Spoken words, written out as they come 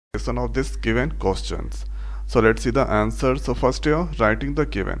differentiation of this given questions. So let's see the answer. So first here, writing the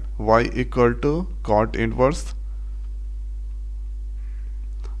given y equal to cot inverse,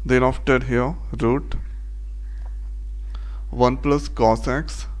 then after here root 1 plus cos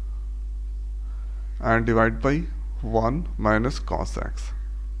x and divide by 1 minus cos x.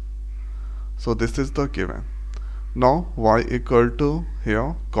 So this is the given. Now y equal to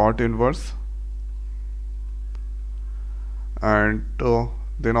here cot inverse and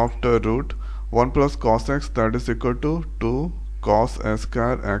then after root 1 plus cos x, that is equal to 2 cos s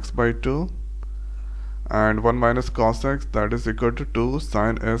square x by 2, and 1 minus cos x, that is equal to 2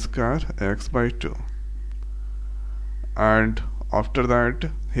 sin s square x by 2. And after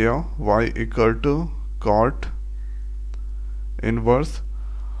that here y equal to cot inverse,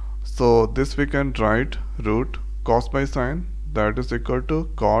 so this we can write root cos by sin, that is equal to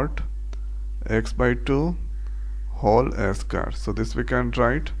cot x by 2 whole s square. So this we can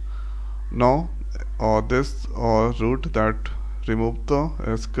write. Now this root that remove the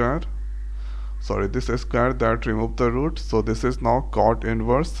s square, sorry, this s square that remove the root, so this is now cot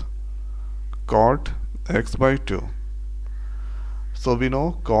inverse cot x by 2. So we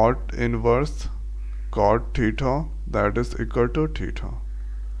know cot inverse cot theta, that is equal to theta.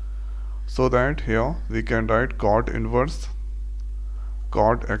 So that here we can write cot inverse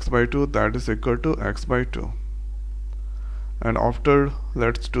cot x by 2, that is equal to x by 2. And after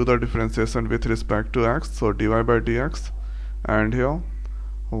let's do the differentiation with respect to x. So dy by dx, and here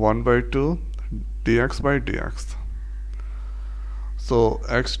 1 by 2 dx by dx. So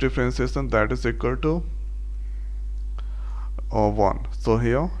x differentiation, that is equal to 1. So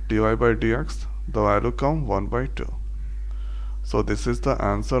here dy by dx, the value come 1 by 2. So this is the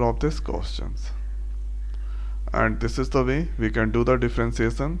answer of this questions, and this is the way we can do the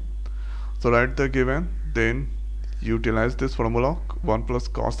differentiation. So write the given, then utilize this formula 1 plus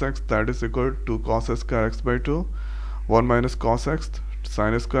cos x, that is equal to cos s square x by 2, 1 minus cos x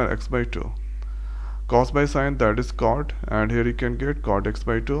sin square x by 2. Cos by sin, that is cot, and here you can get cot x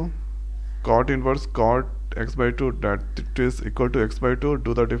by 2. Cot inverse cot x by 2, that it is equal to x by 2.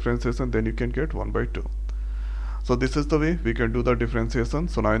 Do the differentiation, then you can get 1 by 2. So this is the way we can do the differentiation.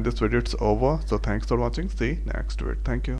 So now in this video it's over. So thanks for watching. See you next video. Thank you.